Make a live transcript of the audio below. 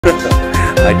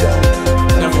I don't.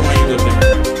 Tell me why you live there.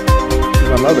 She's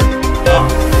my mother. Oh,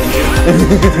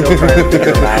 Still trying to figure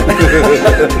it out.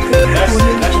 that's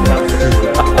what I was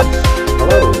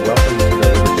Hello, welcome to the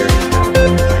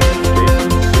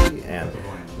Libertarian Counterpoint.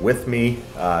 And with me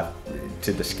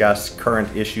to discuss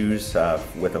current issues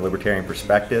with a libertarian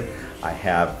perspective, I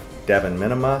have Devin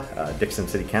Minima, Dixon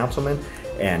City Councilman,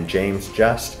 and James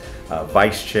Just,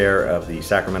 Vice Chair of the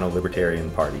Sacramento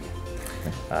Libertarian Party.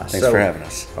 Thanks for having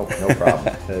us. Oh, no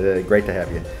problem. Great to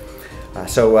have you.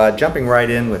 So jumping right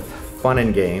in with fun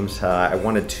and games, I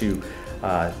wanted to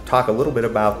talk a little bit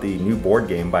about the new board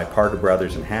game by Parker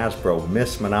Brothers and Hasbro,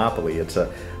 Miss Monopoly. It's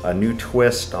a new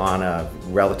twist on a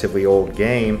relatively old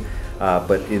game,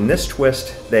 but in this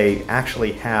twist they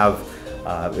actually have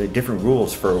different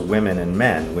rules for women and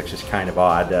men, which is kind of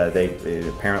odd.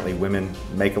 Apparently women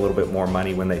make a little bit more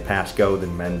money when they pass go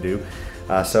than men do.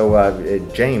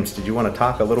 James, did you want to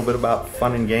talk a little bit about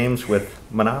fun and games with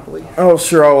Monopoly? Oh,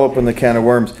 sure. I'll open the can of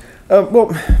worms.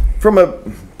 Well, from a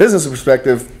business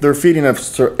perspective, they're feeding a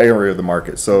certain area of the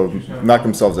market, so knock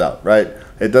themselves out, right?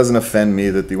 It doesn't offend me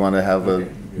that they want to have a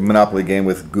Monopoly game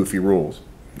with goofy rules.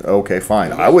 Okay,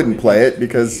 fine. I wouldn't play it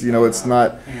because, you know, it's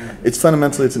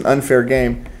fundamentally, it's an unfair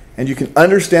game, and you can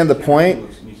understand the point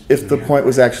if the point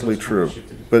was actually true.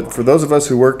 But for those of us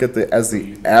who work as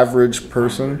the average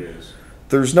person,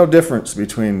 there's no difference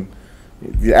between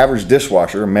the average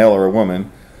dishwasher, a male or a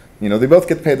woman. You know, they both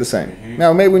get paid the same.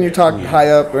 Now, maybe when you talk high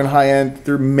up and high end,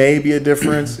 there may be a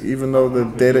difference, even though the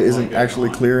data isn't actually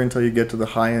clear until you get to the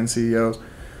high end CEOs.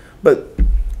 But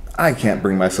I can't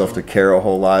bring myself to care a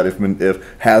whole lot if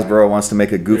Hasbro wants to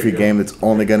make a goofy game that's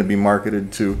only going to be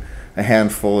marketed to a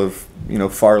handful of, you know,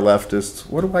 far leftists.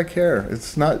 What do I care?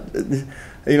 It's not, you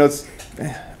know,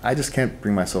 I just can't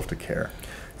bring myself to care.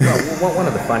 Well, one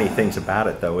of the funny things about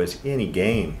it, though, is any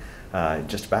game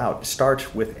just about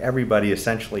starts with everybody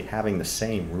essentially having the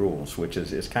same rules, which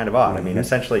is kind of odd. I mean,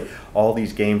 essentially, all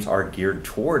these games are geared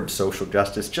towards social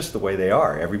justice just the way they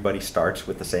are. Everybody starts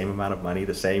with the same amount of money,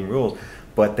 the same rules,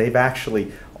 but they've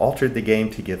actually altered the game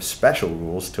to give special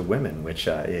rules to women, which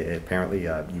apparently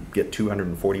you get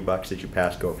 $240 as you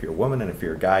pass go if you're a woman, and if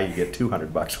you're a guy, you get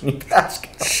 $200 when you pass go.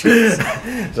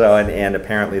 So, and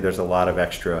apparently there's a lot of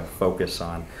extra focus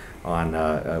on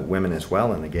women as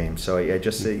well in the game. So it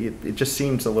just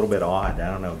seems a little bit odd. I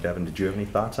don't know, Devin, did you have any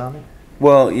thoughts on it?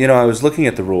 Well, you know, I was looking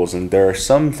at the rules, and there are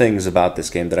some things about this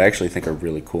game that I actually think are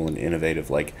really cool and innovative.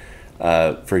 Like,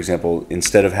 for example,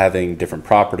 instead of having different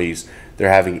properties,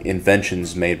 they're having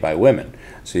inventions made by women.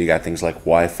 So you got things like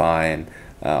Wi-Fi and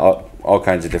all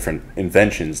kinds of different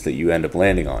inventions that you end up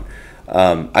landing on.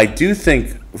 I do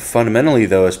think fundamentally,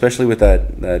 though, especially with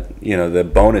that you know, the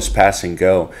bonus pass and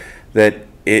go, that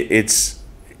it's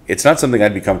not something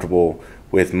I'd be comfortable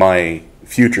with my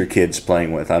future kids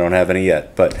playing with. I don't have any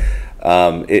yet, but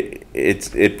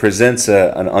it presents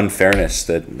an unfairness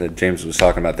that James was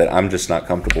talking about that I'm just not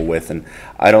comfortable with, and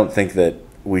I don't think that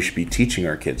we should be teaching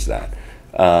our kids that.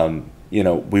 You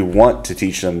know, we want to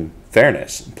teach them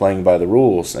fairness, playing by the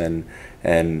rules, and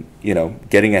you know,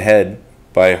 getting ahead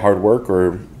by hard work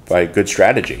or by good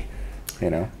strategy.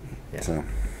 You know, yeah. So.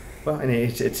 Well, and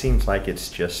it seems like it's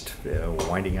just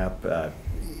winding up,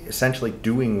 essentially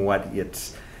doing what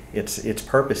its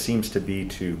purpose seems to be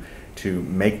to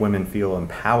make women feel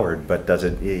empowered, but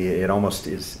it almost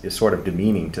is sort of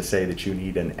demeaning to say that you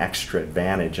need an extra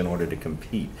advantage in order to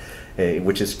compete,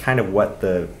 which is kind of what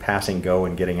the passing go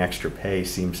and getting extra pay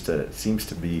seems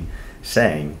to be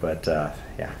saying. But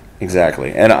yeah,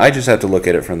 exactly. And I just have to look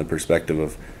at it from the perspective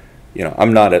of, you know,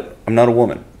 I'm not a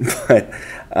woman, but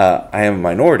I am a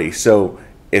minority. So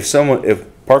if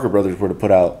Parker Brothers were to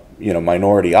put out, you know,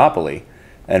 Minority-opoly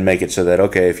and make it so that,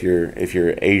 okay, if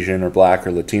you're Asian or black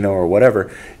or Latino or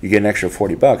whatever, you get an extra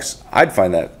 $40, I'd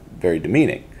find that very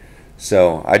demeaning.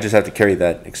 So I just have to carry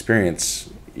that experience,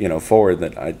 you know, forward,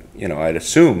 that I'd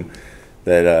assume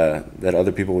that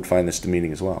other people would find this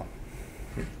demeaning as well.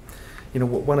 You know,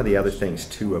 one of the other things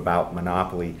too about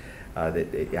Monopoly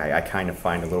that I kind of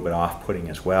find a little bit off-putting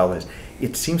as well is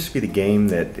it seems to be the game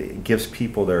that gives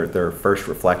people their first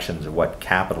reflections of what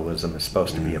capitalism is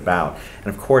supposed to be about. And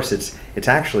of course, it's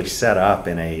actually set up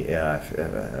in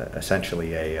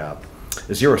essentially a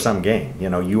zero-sum game. You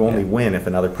know, you only win if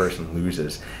another person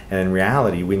loses. And in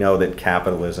reality, we know that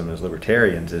capitalism as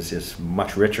libertarians is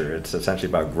much richer. It's essentially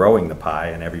about growing the pie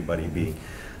and everybody being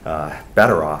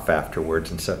better off afterwards.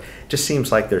 And so it just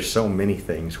seems like there's so many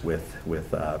things with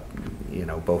you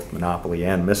know, both Monopoly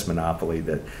and Miss Monopoly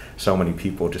that so many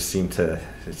people just seem to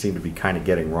be kind of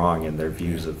getting wrong in their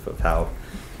views of how.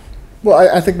 Well,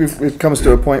 I think it comes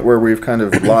to a point where we've kind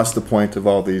of lost the point of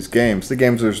all these games. The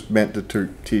games are meant to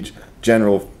teach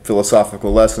general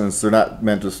philosophical lessons. They're not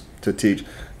meant to teach,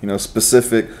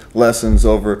 specific lessons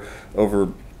over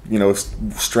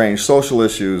strange social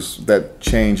issues that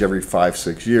change every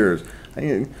 5-6 years.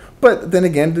 But then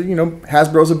again,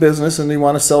 Hasbro's a business and they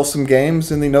want to sell some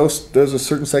games, and they know there's a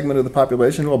certain segment of the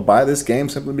population who will buy this game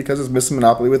simply because it's Mr.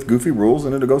 Monopoly with goofy rules,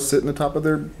 and it'll go sit in the top of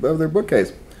their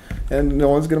bookcase. And no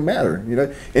one's going to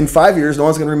matter. In 5 years, no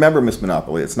one's going to remember Miss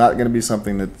Monopoly. It's not going to be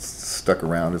something that's stuck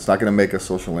around. It's not going to make a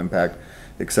social impact,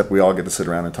 except we all get to sit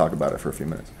around and talk about it for a few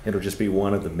minutes. It'll just be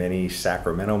one of the many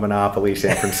Sacramento Monopoly,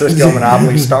 San Francisco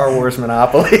Monopoly, Star Wars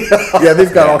Monopoly. Yeah,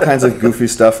 they've got all kinds of goofy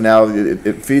stuff now.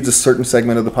 It feeds a certain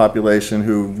segment of the population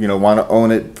who want to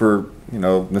own it for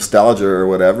nostalgia or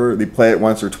whatever. They play it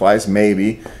once or twice,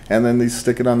 maybe, and then they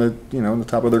stick it on the on the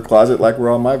top of their closet, like where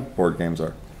all my board games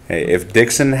are. Hey, if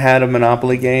Dixon had a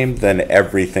Monopoly game, then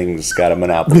everything's got a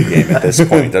Monopoly game at this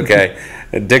point, okay?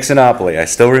 Dixonopoly, I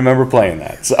still remember playing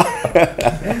that. So.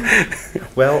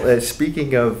 Well,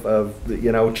 speaking of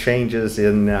changes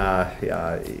in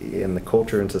the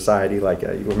culture and society, like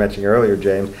you were mentioning earlier,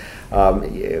 James,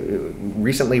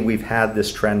 recently we've had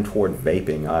this trend toward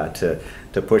vaping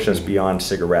to push us beyond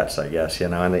cigarettes, I guess,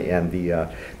 and the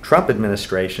Trump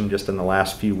administration just in the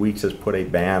last few weeks has put a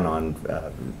ban on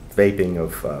vaping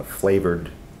of flavored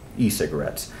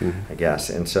e-cigarettes, I guess.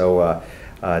 And so,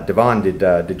 Devon,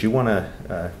 did you want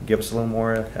to give us a little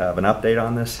more of an update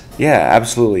on this? Yeah,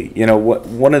 absolutely.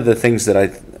 One of the things that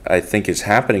I think is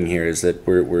happening here is that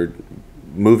we're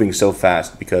moving so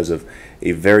fast because of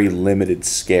a very limited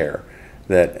scare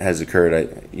that has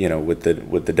occurred, with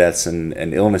the deaths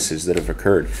and illnesses that have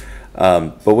occurred.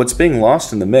 But what's being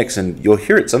lost in the mix, and you'll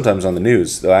hear it sometimes on the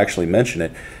news, they'll actually mention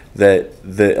it, that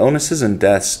the illnesses and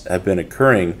deaths have been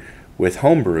occurring with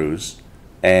home brews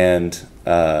and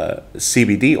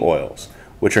CBD oils,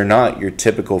 which are not your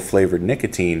typical flavored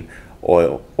nicotine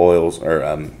oils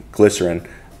or glycerin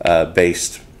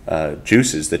based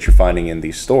juices that you're finding in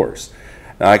these stores.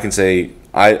 Now, I can say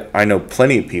I know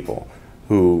plenty of people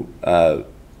who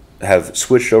have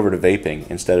switched over to vaping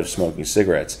instead of smoking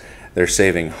cigarettes. They're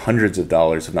saving hundreds of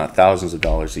dollars, if not thousands of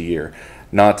dollars a year.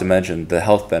 Not to mention the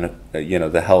health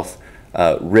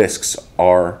risks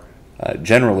are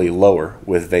generally lower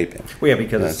with vaping. Well, yeah,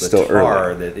 because it's the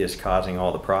tar that is causing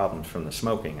all the problems from the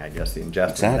smoking, I guess, the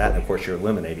ingestion of that, and of course you're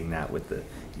eliminating that with the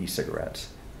e-cigarettes.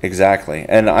 Exactly,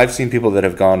 and I've seen people that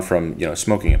have gone from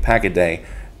smoking a pack a day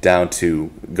down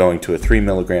to going to a 3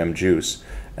 milligram juice,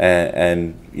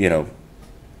 and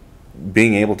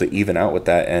being able to even out with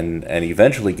that and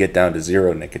eventually get down to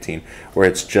zero nicotine, where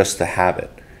it's just the habit,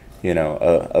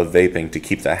 of vaping to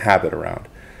keep that habit around.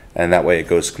 And that way it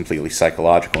goes completely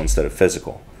psychological instead of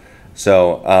physical.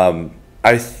 So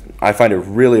I find it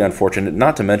really unfortunate,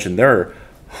 not to mention there are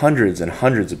hundreds and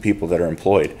hundreds of people that are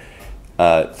employed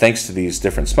thanks to these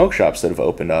different smoke shops that have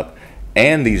opened up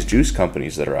and these juice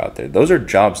companies that are out there. Those are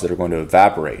jobs that are going to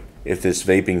evaporate if this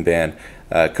vaping ban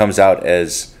comes out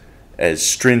as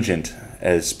stringent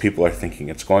as people are thinking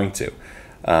it's going to.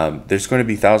 There's going to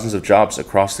be thousands of jobs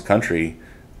across the country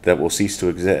that will cease to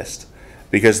exist.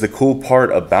 Because the cool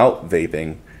part about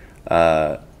vaping,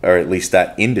 or at least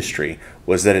that industry,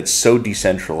 was that it's so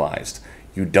decentralized.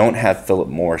 You don't have Philip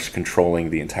Morris controlling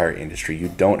the entire industry. You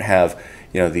don't have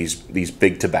these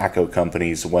big tobacco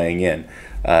companies weighing in,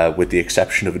 with the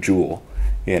exception of Juul.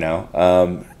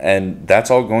 And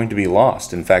that's all going to be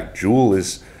lost. In fact,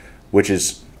 Juul which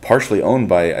is partially owned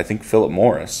by, I think, Philip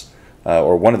Morris,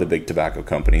 or one of the big tobacco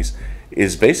companies,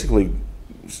 is basically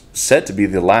set to be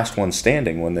the last one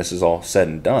standing when this is all said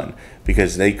and done,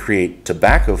 because they create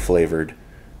tobacco flavored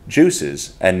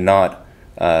juices and not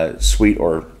sweet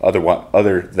or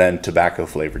other than tobacco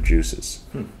flavored juices.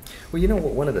 Well,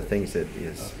 one of the things that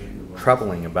is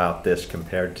troubling about this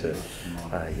compared to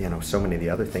so many of the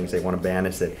other things they want to ban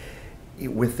is that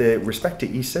with respect to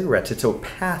e-cigarettes, it's a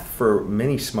path for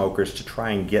many smokers to try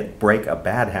and break a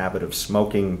bad habit of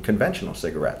smoking conventional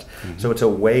cigarettes. Mm-hmm. So it's a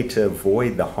way to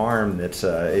avoid the harm that's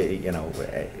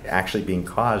actually being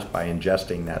caused by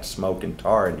ingesting that smoke and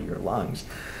tar into your lungs.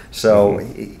 So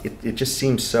it just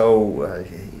seems so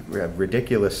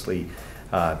ridiculously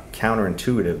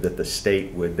counterintuitive that the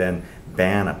state would then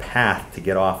ban a path to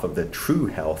get off of the true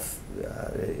health,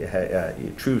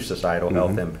 true societal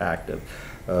health impact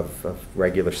of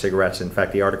regular cigarettes. In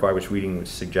fact, the article I was reading was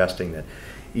suggesting that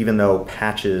even though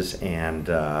patches and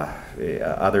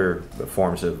other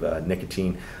forms of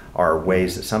nicotine are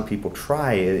ways that some people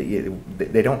try,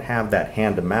 they don't have that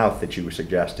hand-to-mouth that you were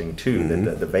suggesting too,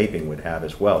 that the vaping would have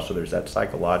as well. So there's that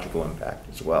psychological impact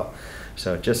as well.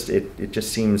 So it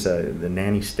just seems the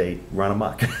nanny state run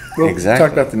amok. Well, Exactly.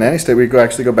 talk about the nanny state.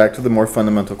 Actually go back to the more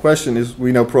fundamental question: is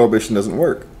we know prohibition doesn't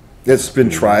work. It's been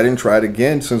tried and tried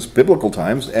again since biblical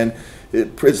times, and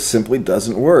it simply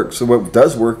doesn't work. So what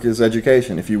does work is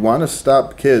education. If you want to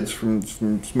stop kids from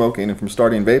smoking and from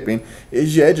starting vaping,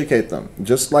 is you educate them,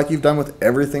 just like you've done with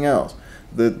everything else.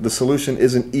 The solution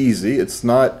isn't easy. It's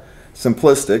not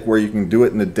simplistic where you can do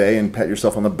it in a day and pat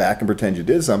yourself on the back and pretend you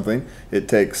did something. It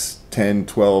takes 10,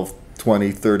 12,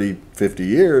 20, 30, 50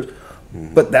 years.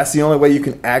 But that's the only way you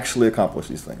can actually accomplish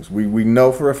these things. We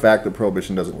know for a fact that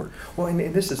prohibition doesn't work. Well,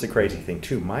 and this is the crazy thing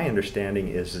too. My understanding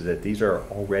is that these are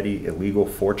already illegal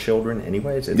for children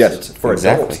anyways. Yes, it's for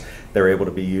exactly. adults they're able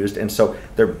to be used. And so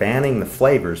they're banning the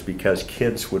flavors because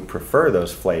kids would prefer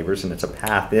those flavors, and it's a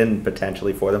path in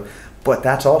potentially for them. But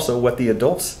that's also what the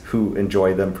adults who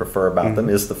enjoy them prefer about them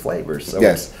is the flavors. So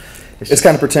Yes. It's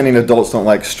kind of pretending adults don't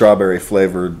like strawberry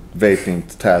flavored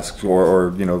vaping tasks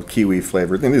or kiwi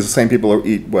flavored. And these are the same people who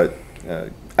eat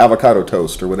avocado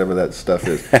toast or whatever that stuff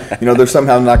is. They're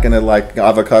somehow not going to like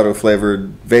avocado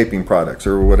flavored vaping products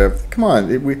or whatever. Come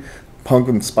on, we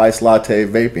pumpkin spice latte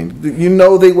vaping.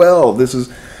 They will. This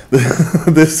is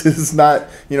this is not.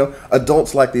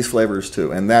 Adults like these flavors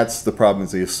too, and that's the problem.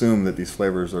 Is they assume that these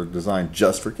flavors are designed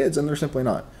just for kids, and they're simply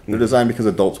not. They're designed because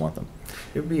adults want them.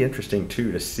 it would be interesting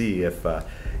too to see if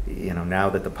now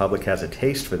that the public has a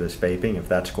taste for this vaping, if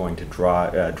that's going to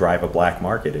drive a black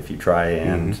market if you try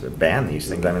and ban these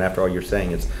things. I mean, after all, you're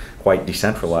saying it's quite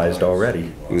decentralized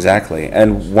already. Exactly.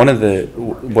 And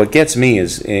what gets me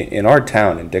is in our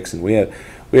town in Dixon, we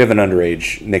have an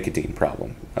underage nicotine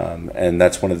problem, and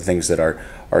that's one of the things that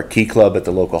our Key Club at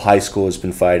the local high school has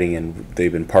been fighting, and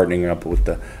they've been partnering up with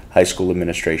the high school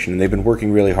administration, and they've been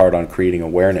working really hard on creating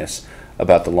awareness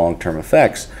about the long-term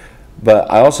effects.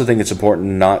 But I also think it's important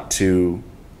not to,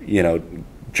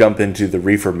 jump into the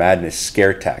reefer madness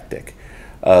scare tactic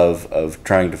of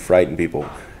trying to frighten people.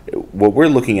 What we're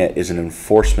looking at is an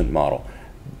enforcement model.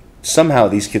 Somehow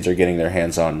these kids are getting their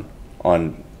hands on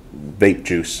vape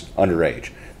juice underage.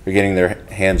 They're getting their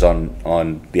hands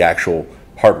on the actual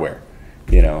hardware,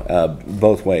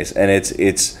 both ways.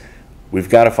 And we've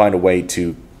got to find a way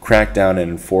to crack down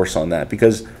and enforce on that,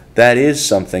 because that is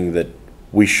something that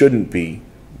we shouldn't be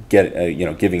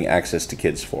giving access to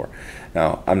kids for.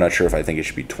 Now, I'm not sure if I think it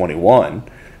should be 21,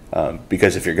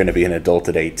 because if you're going to be an adult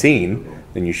at 18,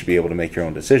 then you should be able to make your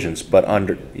own decisions. But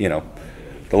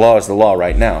the law is the law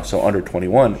right now. So under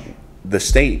 21, the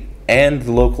state and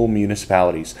the local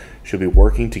municipalities should be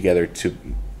working together to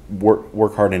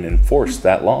work hard and enforce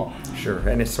that law. Sure,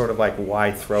 and it's sort of like,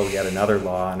 why throw yet another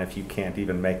law on if you can't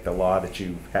even make the law that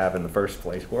you have in the first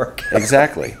place work?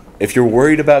 Exactly. If you're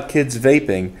worried about kids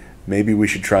vaping, maybe we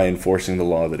should try enforcing the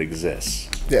law that exists.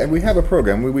 Yeah, and we have a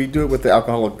program. We do it with the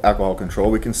alcohol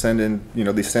control. We can send in,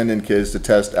 they send in kids to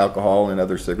test alcohol and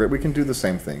other cigarette. We can do the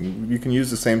same thing. You can use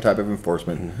the same type of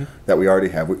enforcement that we already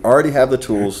have. We already have the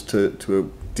tools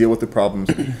to deal with the problems,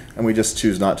 and we just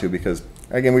choose not to because,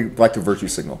 again, we like to virtue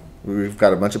signal. We've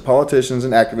got a bunch of politicians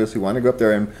and activists who want to go up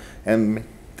there and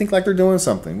think like they're doing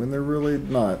something when they're really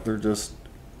not. They're just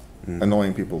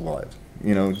annoying people's lives.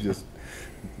 Just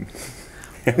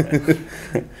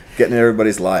getting in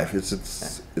everybody's life.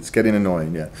 It's getting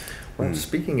annoying. Yeah. Well,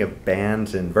 speaking of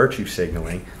bans and virtue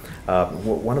signaling,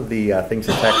 one of the things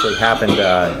that's actually happened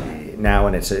now,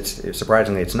 and it's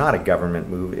surprisingly, it's not a government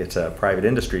move, it's a private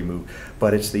industry move,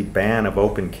 but it's the ban of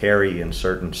open carry in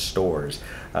certain stores.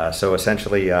 So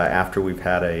essentially, after we've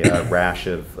had a rash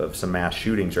of some mass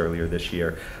shootings earlier this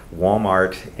year,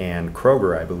 Walmart and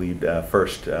Kroger, I believe,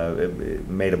 first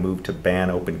made a move to ban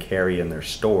open carry in their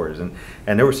stores. And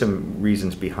there were some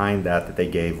reasons behind that they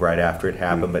gave right after it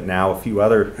happened, but now a few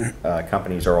other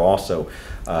companies are also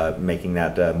making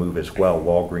that move as well.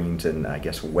 Walgreens and I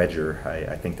guess Wedger,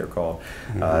 I think they're called.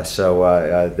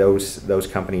 So those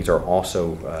companies are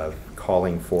also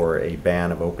calling for a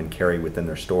ban of open carry within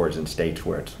their stores in states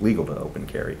where it's legal to open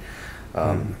carry.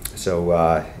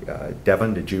 So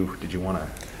Devin, did you want to?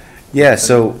 Yeah,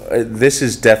 so this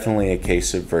is definitely a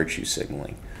case of virtue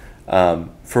signaling.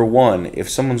 For one, if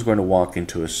someone's going to walk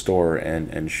into a store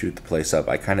and shoot the place up,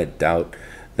 I kind of doubt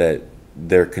that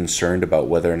they're concerned about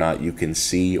whether or not you can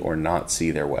see or not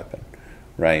see their weapon,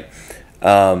 right?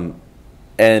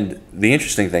 And the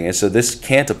interesting thing is, so this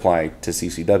can't apply to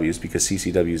CCWs because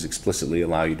CCWs explicitly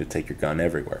allow you to take your gun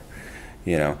everywhere.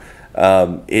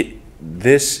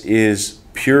 This is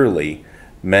purely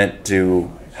meant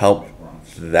to help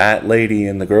that lady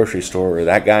in the grocery store or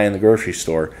that guy in the grocery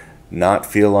store not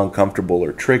feel uncomfortable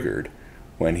or triggered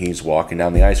when he's walking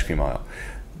down the ice cream aisle.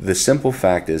 The simple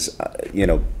fact is,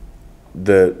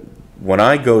 the when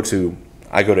I go to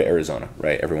Arizona,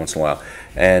 right, every once in a while,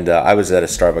 and I was at a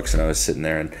Starbucks and I was sitting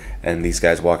there, and these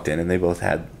guys walked in and they both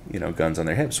had, you know, guns on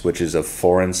their hips, which is a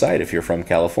foreign sight if you're from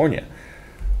California.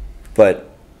 But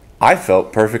I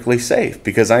felt perfectly safe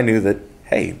because I knew that,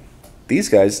 hey, these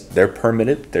guys, they're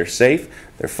permitted, they're safe,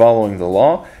 they're following the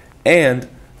law, and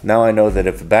now I know that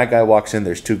if a bad guy walks in,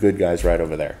 there's two good guys right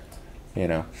over there, you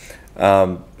know.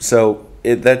 So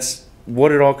that's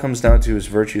what it all comes down to, is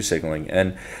virtue signaling.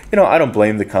 And, you know, I don't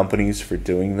blame the companies for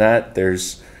doing that.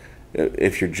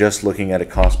 If you're just looking at a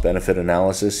cost-benefit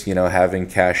analysis, you know, having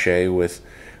cachet with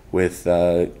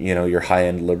you know, your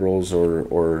high-end liberals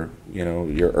or you know,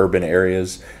 your urban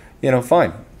areas, you know,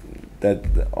 fine.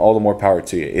 That all the more power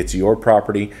to you. It's your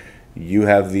property. You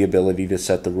have the ability to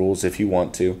set the rules if you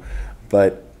want to.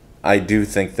 But I do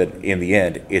think that in the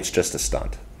end, it's just a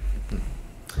stunt.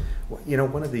 Well, you know,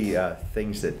 one of the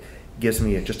things that gives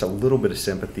me just a little bit of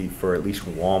sympathy for at least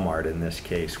Walmart in this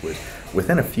case was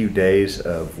within a few days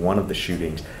of one of the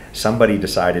shootings, somebody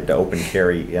decided to open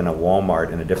carry in a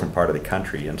Walmart in a different part of the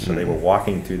country. And so they were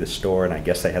walking through the store, and I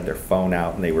guess they had their phone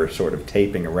out and they were sort of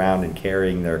taping around and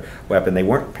carrying their weapon. They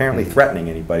weren't apparently threatening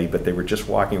anybody, but they were just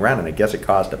walking around, and I guess it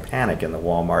caused a panic in the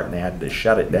Walmart and they had to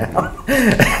shut it down.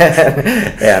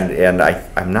 and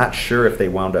I'm not sure if they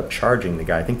wound up charging the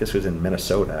guy. I think this was in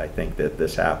Minnesota, I think, that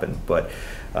this happened. But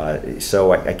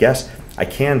so I guess I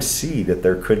can see that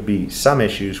there could be some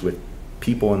issues with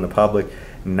people in the public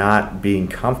not being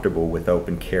comfortable with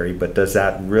open carry, but does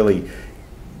that really,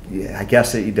 I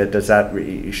guess,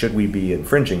 should we be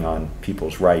infringing on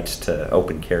people's rights to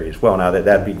open carry as well? Now,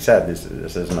 that being said, this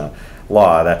isn't a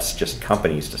law, that's just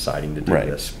companies deciding to do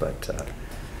this, but...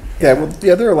 Yeah, well,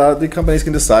 yeah, they're allowed, the companies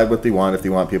can decide what they want if they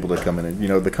want people to come in. And, you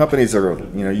know, the companies are,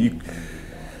 you know,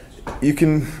 you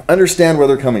can understand where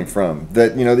they're coming from,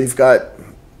 that, you know, they've got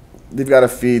to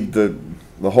feed the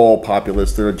whole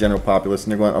populace, they're a general populace,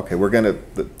 and they're going, okay, we're going to,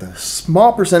 the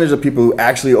small percentage of people who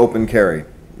actually open carry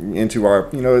into our,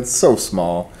 you know, it's so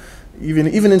small. Even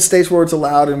in states where it's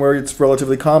allowed and where it's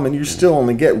relatively common, you still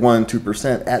only get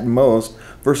 1-2% at most,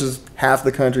 versus half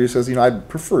the country says, you know, I'd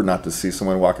prefer not to see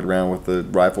someone walking around with a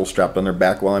rifle strapped on their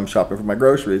back while I'm shopping for my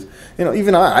groceries. You know,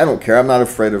 even I don't care, I'm not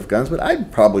afraid of guns, but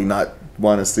I'd probably not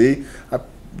want to see.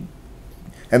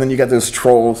 And then you got those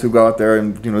trolls who go out there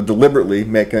and, you know, deliberately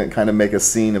make a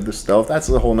scene of this stuff. That's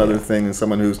a whole other thing. And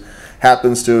someone who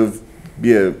happens to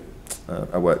be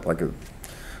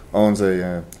owns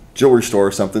a jewelry store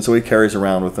or something, so he carries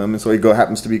around with him, and so he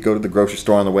happens to go to the grocery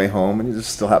store on the way home, and he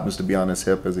just still happens to be on his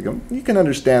hip as he goes. You can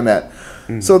understand that.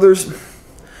 So there's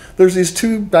these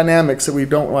two dynamics that we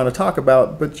don't want to talk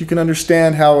about, but you can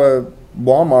understand how a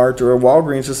Walmart or a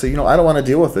Walgreens just say, you know, I don't want to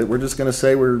deal with it. We're just going to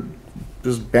say we're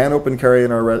just ban open carry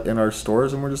in our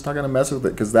stores, and we're just not going to mess with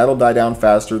it, because that'll die down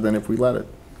faster than if we let it.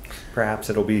 Perhaps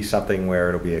it'll be something where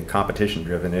it'll be a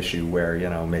competition-driven issue where, you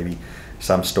know, maybe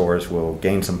some stores will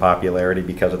gain some popularity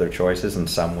because of their choices, and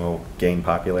some will gain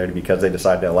popularity because they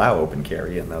decide to allow open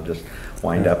carry, and they'll just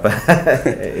wind up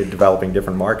developing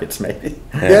different markets, maybe.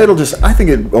 Yeah, I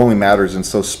think it only matters in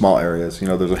so small areas. You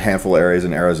know, there's a handful of areas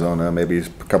in Arizona, maybe a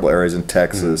couple of areas in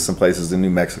Texas, some places in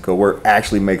New Mexico where it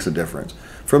actually makes a difference.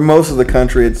 For most of the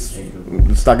country, it's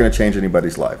not going to change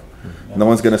anybody's life. No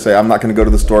one's going to say, I'm not going to go to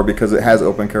the store because it has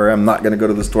open carry. I'm not going to go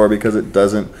to the store because it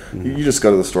doesn't. You just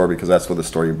go to the store because that's where the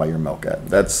store you buy your milk at.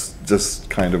 That's just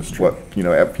kind of what, you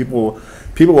know, people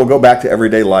will go back to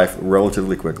everyday life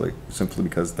relatively quickly, simply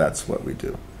because that's what we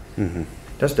do.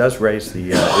 This does raise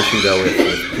the issue, though,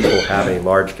 if people have a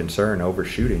large concern over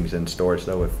shootings in stores,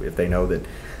 though, if they know that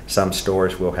some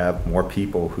stores will have more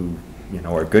people who, you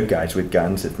know, are good guys with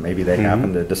guns, if maybe they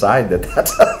happen to decide that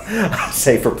that's a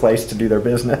safer place to do their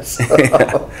business.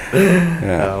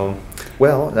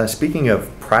 Well, speaking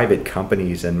of private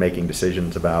companies and making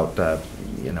decisions about,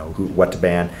 you know, what to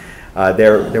ban,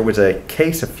 there was a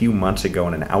case a few months ago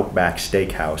in an Outback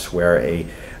steakhouse where a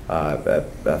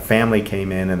family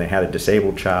came in and they had a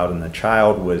disabled child, and the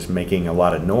child was making a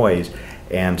lot of noise.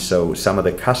 And so some of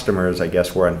the customers, I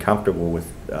guess, were uncomfortable with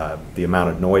the amount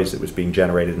of noise that was being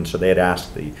generated, and so they had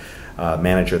asked the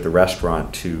manager at the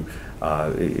restaurant to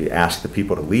ask the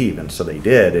people to leave, and so they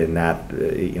did, and that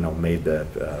you know, made the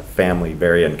family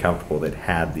very uncomfortable that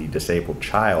had the disabled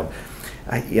child.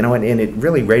 You know, and it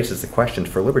really raises the question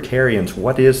for libertarians: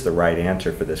 what is the right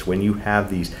answer for this when you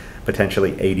have these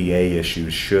potentially ADA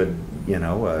issues? Should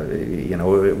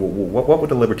what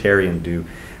would a libertarian do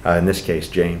in this case,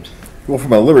 James? Well,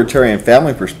 from a libertarian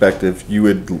family perspective, you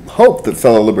would hope that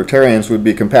fellow libertarians would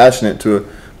be compassionate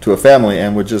to a family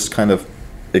and would just kind of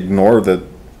ignore the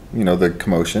the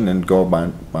commotion and go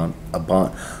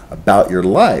about your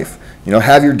life.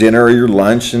 Have your dinner or your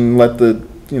lunch and let the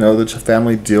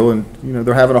family deal, and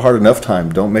they're having a hard enough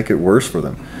time. Don't make it worse for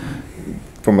them.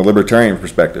 From a libertarian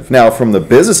perspective. Now, from the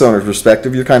business owner's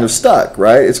perspective, you're kind of stuck,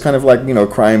 right? It's kind of like,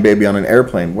 crying baby on an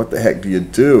airplane. What the heck do you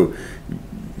do?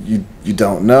 You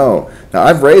don't know. Now,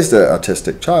 I've raised an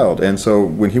autistic child, and so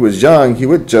when he was young, he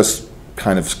would just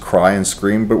kind of cry and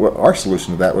scream, but our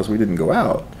solution to that was we didn't go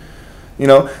out,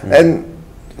 and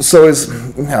so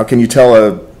how can you tell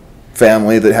a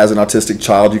family that has an autistic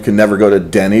child you can never go to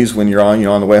Denny's when you're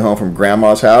on the way home from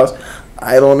grandma's house?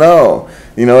 I don't know.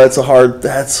 That's a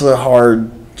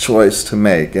hard choice to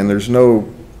make, and there's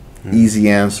no easy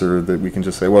answer that we can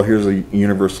just say, well, here's a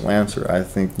universal answer. I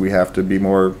think we have to be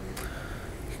more,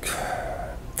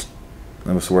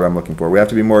 that's the word I'm looking for. We have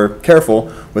to be more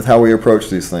careful with how we approach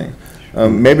these things.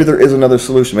 Maybe there is another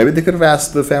solution. Maybe they could have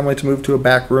asked the family to move to a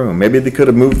back room. Maybe they could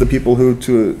have moved the people who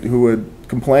would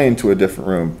complain to a different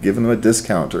room, given them a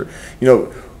discount, or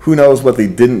who knows what they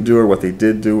didn't do or what they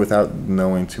did do without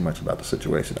knowing too much about the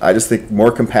situation. I just think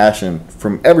more compassion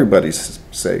from everybody's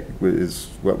sake is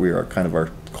what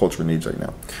our culture needs right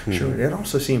now. Sure. It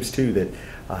also seems too that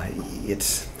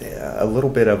it's a little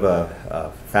bit of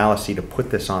a fallacy to put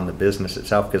this on the business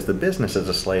itself, because the business is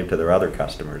a slave to their other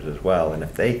customers as well. And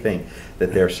if they think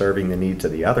that they're serving the needs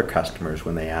of the other customers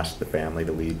when they ask the family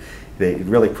to leave, it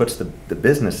really puts the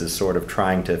business as sort of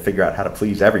trying to figure out how to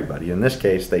please everybody. In this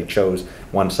case, they chose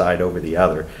one side over the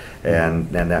other, and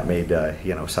that made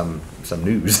some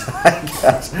news, I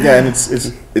guess. Yeah, and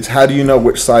it's how do you know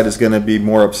which side is going to be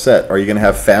more upset? Are you going to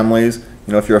have families?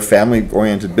 If you're a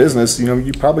family-oriented business,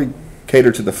 you probably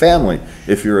cater to the family.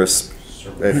 If you're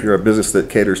a business that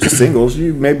caters to singles,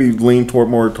 you maybe lean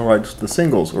more towards the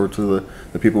singles or to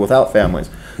the people without families.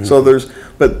 So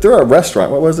but they're a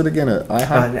restaurant. What was it again?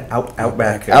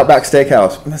 Outback. Outback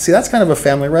Steakhouse. See, that's kind of a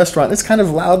family restaurant. It's kind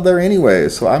of loud there anyway,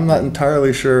 so I'm not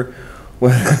entirely sure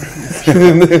what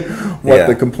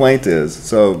the complaint is.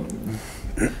 So.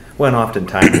 Well, and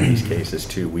oftentimes in these cases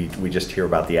too, we just hear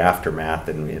about the aftermath,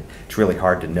 and it's really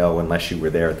hard to know unless you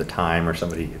were there at the time or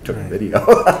somebody took a video.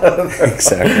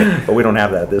 Exactly. But we don't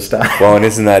have that this time. Well, and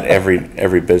isn't that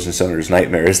every business owner's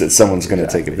nightmare, is that someone's going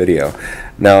to take a video?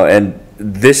 Now, and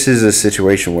this is a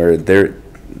situation where there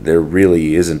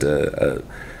really isn't a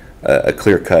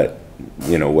clear-cut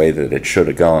way that it should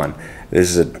have gone.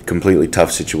 This is a completely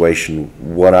tough situation.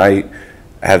 What I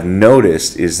have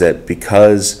noticed is that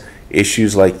because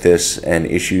issues like this and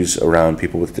issues around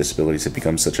people with disabilities have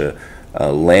become such a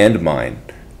landmine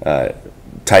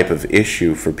type of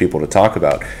issue for people to talk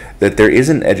about, that there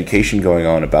isn't education going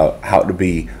on about how to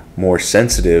be more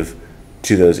sensitive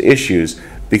to those issues,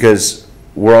 because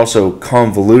we're also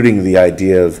convoluting the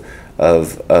idea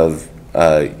of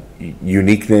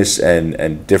uniqueness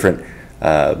and different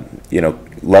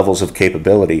levels of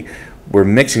capability. We're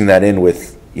mixing that in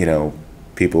with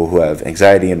people who have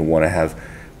anxiety and want to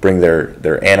bring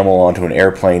their animal onto an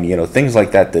airplane, things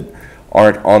like that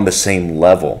aren't on the same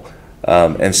level.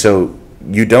 And so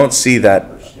you don't see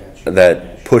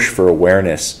that push for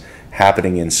awareness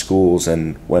happening in schools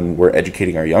and when we're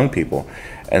educating our young people.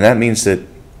 And that means that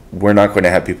we're not going to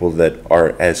have people that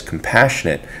are as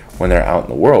compassionate when they're out in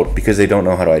the world, because they don't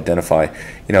know how to identify.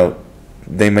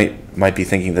 They might be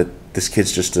thinking that this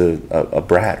kid's just a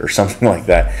brat or something like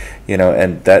that,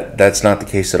 and that's not the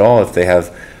case at all if they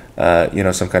have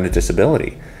some kind of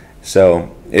disability.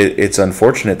 So it's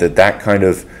unfortunate that kind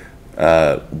of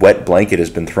wet blanket has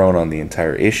been thrown on the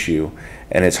entire issue,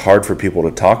 and it's hard for people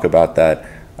to talk about that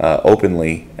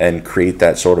openly and create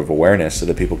that sort of awareness so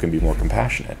that people can be more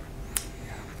compassionate.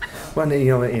 Well,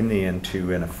 in the end,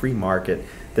 too, in a free market,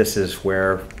 this is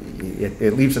where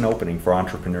it leaves an opening for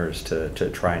entrepreneurs to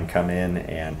try and come in,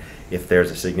 and if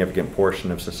there's a significant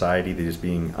portion of society that is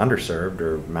being underserved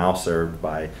or malserved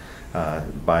by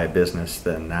a business,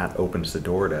 then that opens the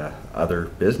door to other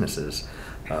businesses.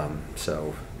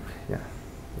 So, yeah.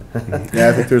 Yeah,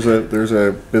 I think there's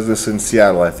a business in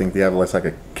Seattle. I think they have like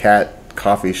a cat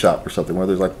coffee shop or something where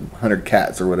there's like 100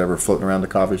 cats or whatever floating around the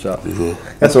coffee shop.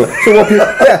 Mm-hmm. And so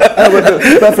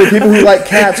but for people who like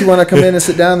cats, who want to come in and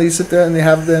sit down, they sit there and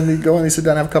they go and they sit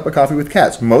down and have a cup of coffee with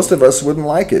cats. Most of us wouldn't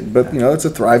like it, but it's a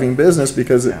thriving business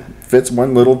because it fits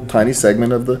one little tiny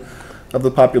segment of the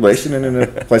population, and in a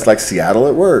place like Seattle,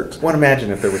 it works. Well,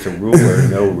 imagine if there was a rule or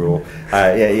no rule.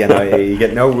 You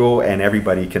get no rule, and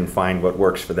everybody can find what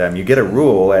works for them. You get a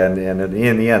rule, and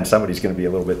in the end, somebody's going to be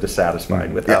a little bit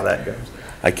dissatisfied with how that goes.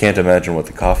 I can't imagine what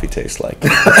the coffee tastes like.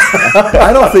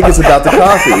 I don't think it's about the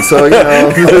coffee. So,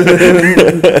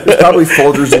 there's probably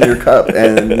Folgers in your cup,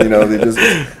 and they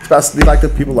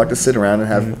like people like to sit around and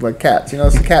have like cats.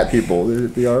 It's the cat people.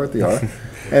 They are what they are.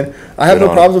 And I have no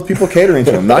problems with people catering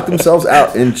to them. Knock themselves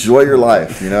out. Enjoy your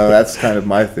life. That's kind of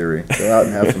my theory. Go out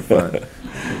and have some fun. Okay.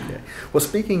 Well,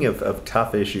 speaking of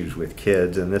tough issues with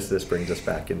kids, and this brings us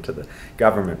back into the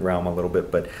government realm a little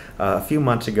bit, but a few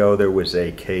months ago there was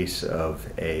a case of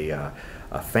a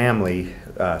family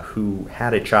who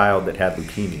had a child that had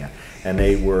leukemia, and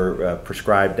they were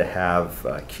prescribed to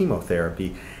have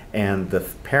chemotherapy, and the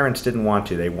parents didn't want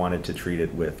to. They wanted to treat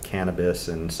it with cannabis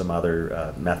and some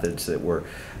other methods that were,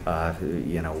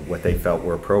 what they felt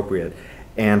were appropriate.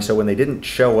 And so when they didn't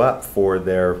show up for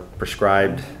their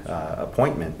prescribed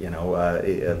appointment,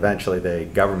 eventually the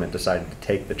government decided to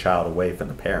take the child away from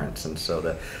the parents. And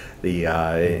so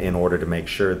in order to make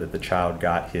sure that the child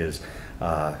got his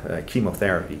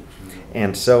chemotherapy.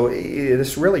 And so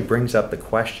this really brings up the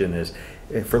question is,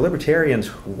 for libertarians,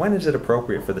 when is it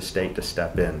appropriate for the state to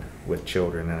step in with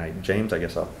children? And James, I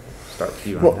guess I'll start with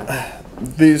you on that.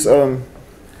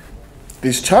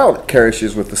 These child care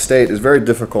issues with the state is very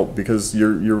difficult because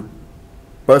you're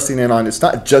busting in on, it's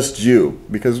not just you,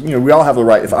 because we all have the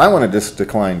right. If I want to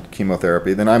decline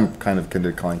chemotherapy, then I'm kind of can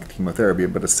decline chemotherapy,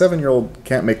 but a 7-year-old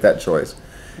can't make that choice.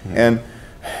 Mm-hmm. And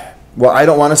well, I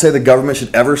don't want to say the government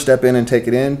should ever step in and take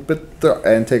it in,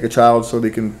 and take a child so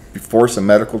they can force a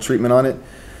medical treatment on it.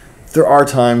 There are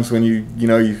times when you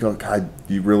go, God,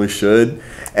 you really should,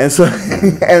 and so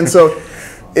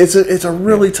it's a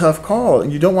really tough call.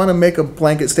 You don't want to make a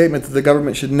blanket statement that the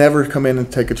government should never come in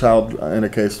and take a child in a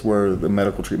case where the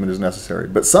medical treatment is necessary.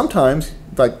 But sometimes,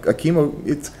 like a chemo,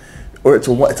 it's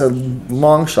a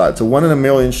long shot. It's a 1 in a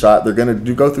million shot. They're going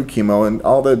to go through chemo and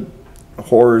all the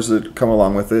horrors that come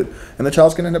along with it, and the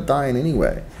child's going to end up dying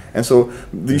anyway. And so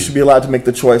you should be allowed to make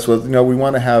the choice. Well, we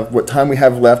want to have what time we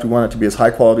have left. We want it to be as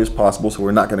high quality as possible, so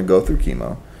we're not going to go through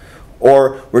chemo,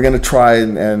 or we're going to try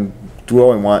and do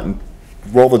all we want and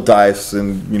roll the dice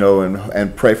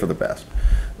and pray for the best.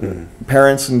 Mm-hmm.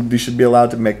 Parents you should be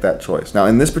allowed to make that choice. Now,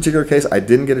 in this particular case, I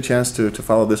didn't get a chance to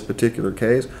follow this particular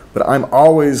case, but I'm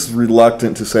always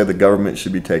reluctant to say the government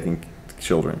should be taking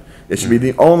children. It should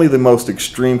be only the most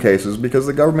extreme cases because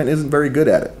the government isn't very good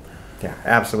at it. Yeah,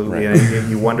 absolutely. Right. And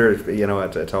you wonder if,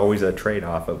 it's always a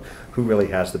trade-off of who really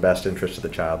has the best interest of the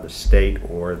child, the state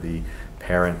or the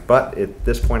parent. But at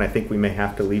this point, I think we may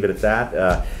have to leave it at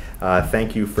that.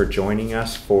 Thank you for joining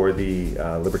us for the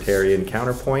Libertarian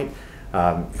Counterpoint.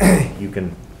 Thank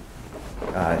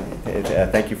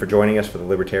you for joining us for the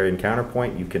Libertarian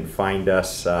Counterpoint. You can find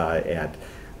us at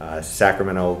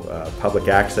Sacramento Public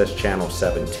Access Channel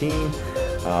 17,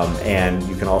 and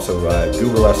you can also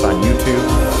Google us on YouTube.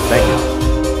 Thank you.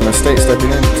 The state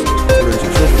stepping in. It's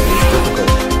difficult.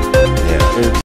 Yeah.